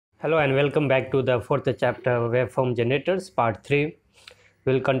Hello and welcome back to the fourth chapter waveform generators part 3.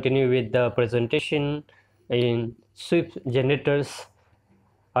 We'll continue with the presentation in sweep generators.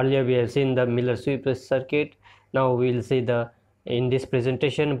 Earlier we have seen the Miller sweep circuit. Now we'll see the in this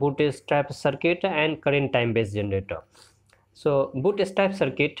presentation bootstrap circuit and current time based generator. So bootstrap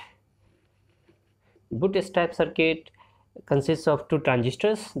circuit consists of two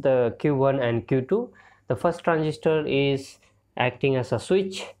transistors, the Q1 and Q2. The first transistor is acting as a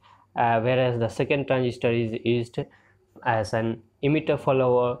switch, whereas the second transistor is used as an emitter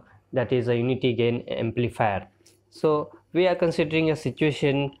follower, that is a unity gain amplifier. So we are considering a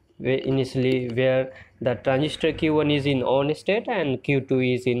situation where the transistor Q1 is in on state and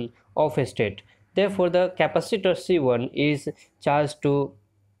Q2 is in off state. Therefore the capacitor C1 is charged to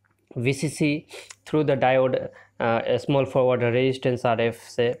VCC through the diode, a small forward resistance RF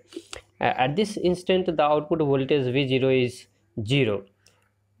say. At this instant the output voltage V0 is 0.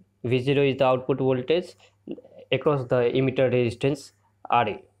 V0 is the output voltage across the emitter resistance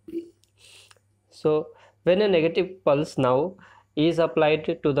RA. So when a negative pulse now is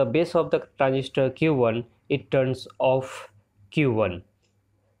applied to the base of the transistor Q1, it turns off Q1.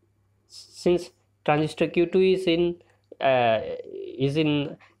 Since transistor Q2 is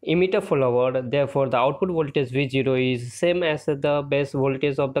in emitter follower, therefore the output voltage V0 is same as the base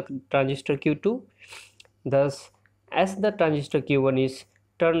voltage of the transistor Q2. Thus, as the transistor Q1 is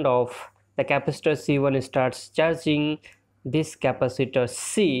turned off, the capacitor C1 starts charging this capacitor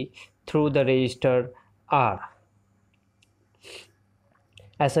C through the resistor R.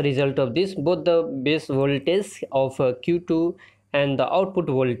 As a result of this, both the base voltage of Q2 and the output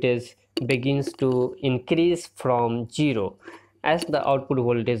voltage begins to increase from 0. As the output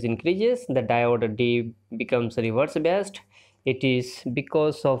voltage increases, the diode D becomes reverse biased. It is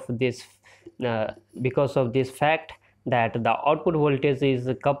because of this fact that the output voltage is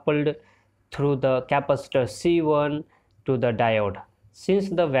coupled through the capacitor C1 to the diode. Since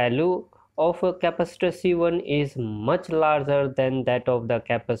the value of a capacitor C1 is much larger than that of the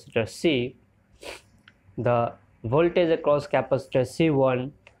capacitor C, the voltage across capacitor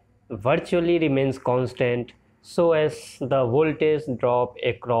C1 virtually remains constant, so as the voltage drop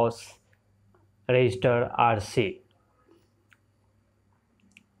across resistor RC.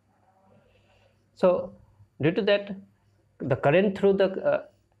 So due to that, the current through the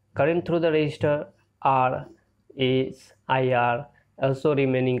resistor R is IR also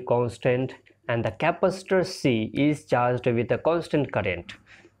remaining constant, and the capacitor C is charged with a constant current.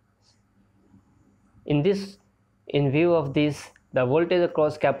 In view of this, the voltage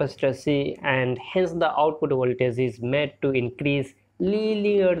across capacitor C and hence the output voltage is made to increase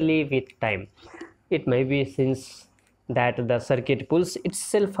linearly with time. It may be since that the circuit pulls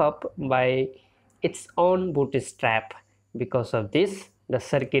itself up by its own bootstrap. Because of this, the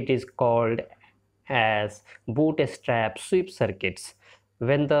circuit is called as bootstrap sweep circuits.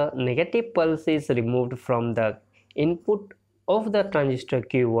 When the negative pulse is removed from the input of the transistor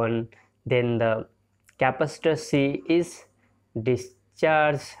Q1, then the capacitor C is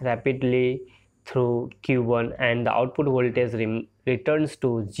discharged rapidly through Q1 and the output voltage returns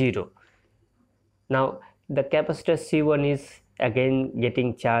to 0. Now the capacitor C1 is again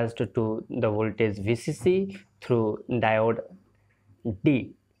getting charged to the voltage VCC through diode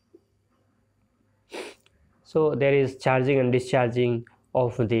D. So there is charging and discharging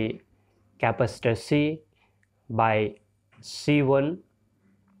of the capacitor C by C1,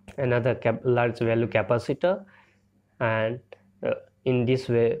 another large value capacitor, and in this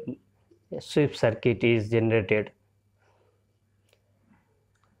way sweep circuit is generated.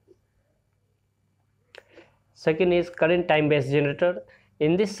 Second is current time based generator.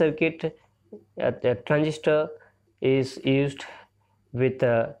 In this circuit, the transistor is used with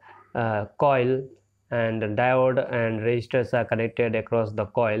a coil, and diode and resistors are connected across the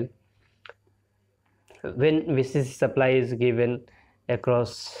coil. When VCC supply is given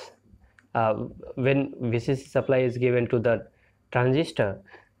to the transistor,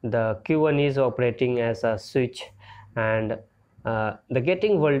 the Q1 is operating as a switch, and the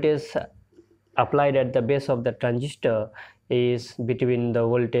getting voltage applied at the base of the transistor is between the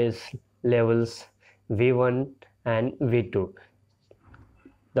voltage levels V1 and V2.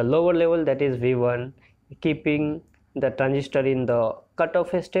 The lower level, that is V1, keeping the transistor in the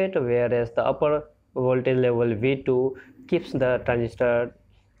cutoff state, whereas the upper voltage level V2 keeps the transistor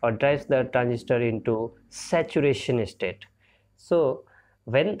or drives the transistor into saturation state. So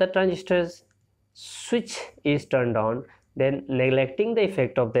when the transistor's switch is turned on, then neglecting the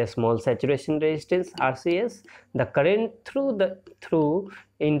effect of the small saturation resistance RCS, the current through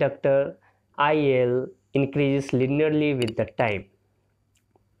inductor IL increases linearly with the time.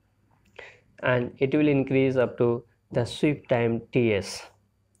 and it will increase up to the sweep time Ts.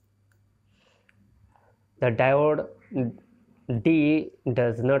 The diode D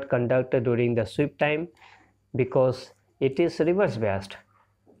does not conduct during the sweep time because it is reverse biased.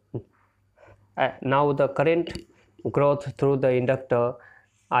 Now the current growth through the inductor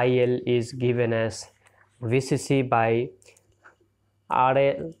IL is given as VCC by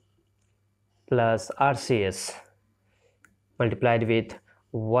RL plus RCS multiplied with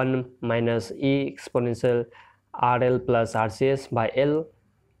 1 minus E exponential RL plus RCS by L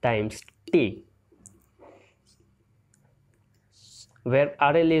times T, where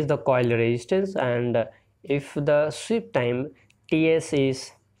RL is the coil resistance, and if the sweep time Ts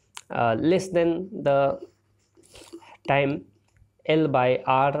is less than the time L by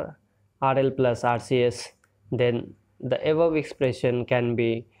RL plus RCS, then the above expression can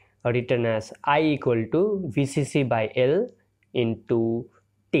be written as I equal to VCC by L into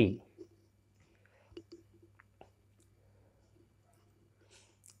T.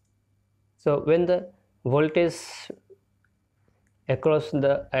 So when the voltage across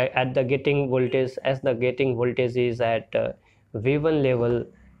the at the getting voltage, as the getting voltage is at V1 level,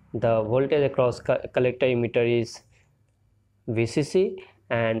 the voltage across collector emitter is VCC,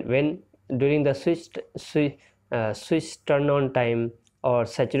 and when during the switch turn on time or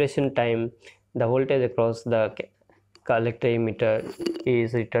saturation time, the voltage across the collector emitter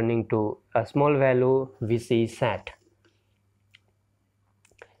is returning to a small value VC sat.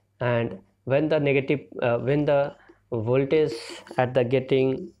 And when the when the voltage at the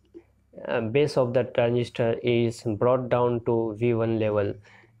getting base of the transistor is brought down to V1 level,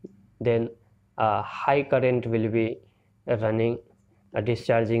 then a high current will be running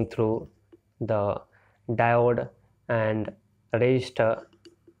discharging through the diode and resistor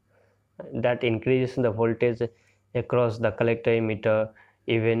that increases the voltage across the collector emitter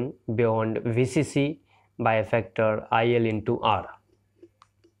even beyond VCC by a factor IL into R.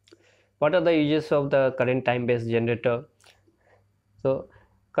 What are the uses of the current time based generator? So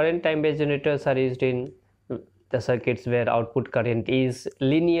current time based generators are used in the circuits where output current is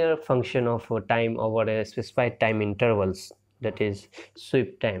linear function of time over a specified time intervals, that is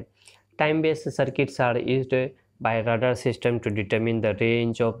sweep time. Time based circuits are used by radar system to determine the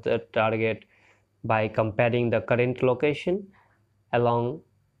range of the target by comparing the current location along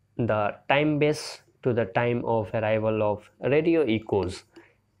the time base to the time of arrival of radio echoes.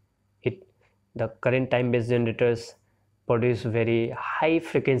 The current time based generators produce very high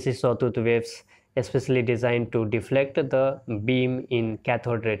frequency sawtooth waves, especially designed to deflect the beam in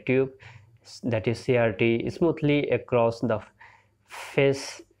cathode ray tube, that is CRT, smoothly across the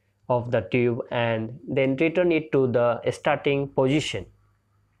face of the tube and then return it to the starting position.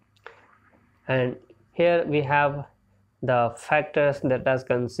 And here we have the factors that are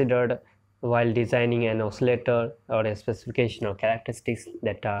considered while designing an oscillator, or a specification or characteristics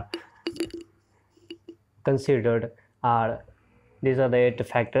that are considered are, these are the 8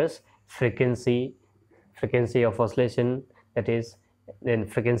 factors: frequency of oscillation, that is, then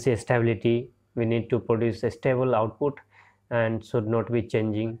frequency stability, we need to produce a stable output and should not be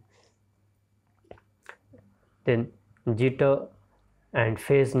changing. Then jitter and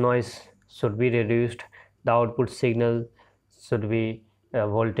phase noise should be reduced. The output signal should be a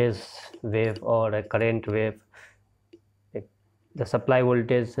voltage wave or a current wave. The supply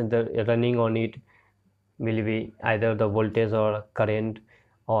voltage the running on it will be either the voltage or current,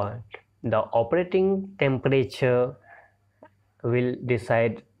 or the operating temperature will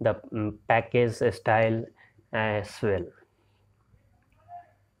decide the package style as well.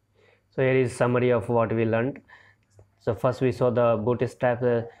 So here is summary of what we learned. So first we saw the Bootstrap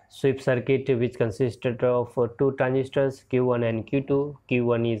sweep circuit, which consisted of 2 transistors, Q1 and Q2.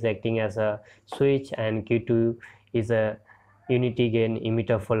 Q1 is acting as a switch and Q2 is a unity gain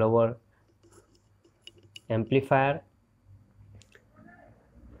emitter follower amplifier.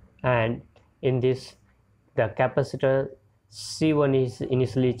 And in this, the capacitor C1 is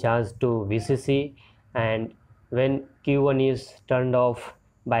initially charged to VCC, and when Q1 is turned off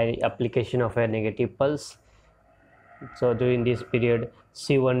by application of a negative pulse, so during this period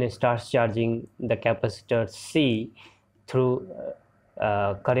C1 starts charging the capacitor C through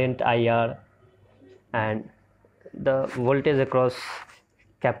current IR, and the voltage across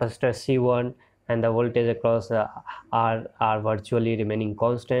capacitor C1 and the voltage across R are virtually remaining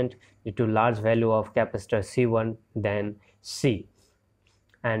constant due to large value of capacitor C1 than C.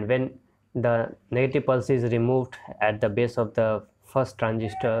 And when the negative pulse is removed at the base of the first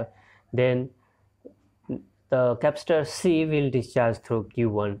transistor, then the capacitor C will discharge through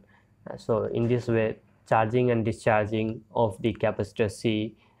Q1. So in this way, charging and discharging of the capacitor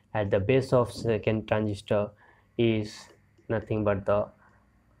C at the base of second transistor is nothing but the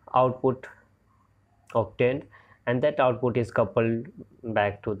output obtained, and that output is coupled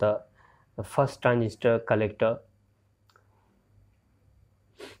back to the first transistor collector.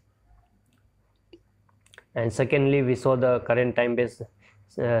 And secondly, we saw the current time based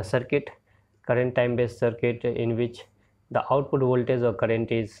circuit in which the output voltage or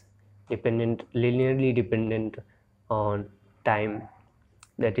current is linearly dependent on time,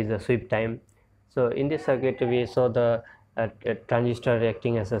 that is the sweep time. So in this circuit we saw the transistor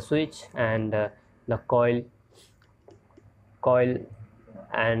acting as a switch, and the coil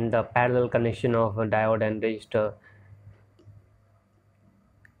and the parallel connection of a diode and resistor.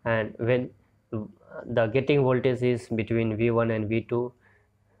 And when the getting voltage is between V1 and V2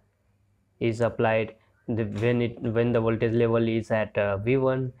 is applied, when the voltage level is at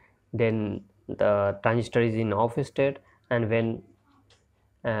V1, then the transistor is in off state, and when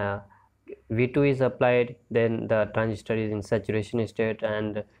uh, V2 is applied, then the transistor is in saturation state,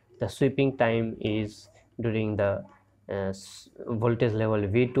 and the sweeping time is during the voltage level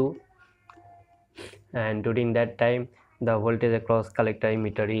V2, and during that time the voltage across collector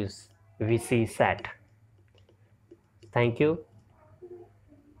emitter is VC sat. Thank you.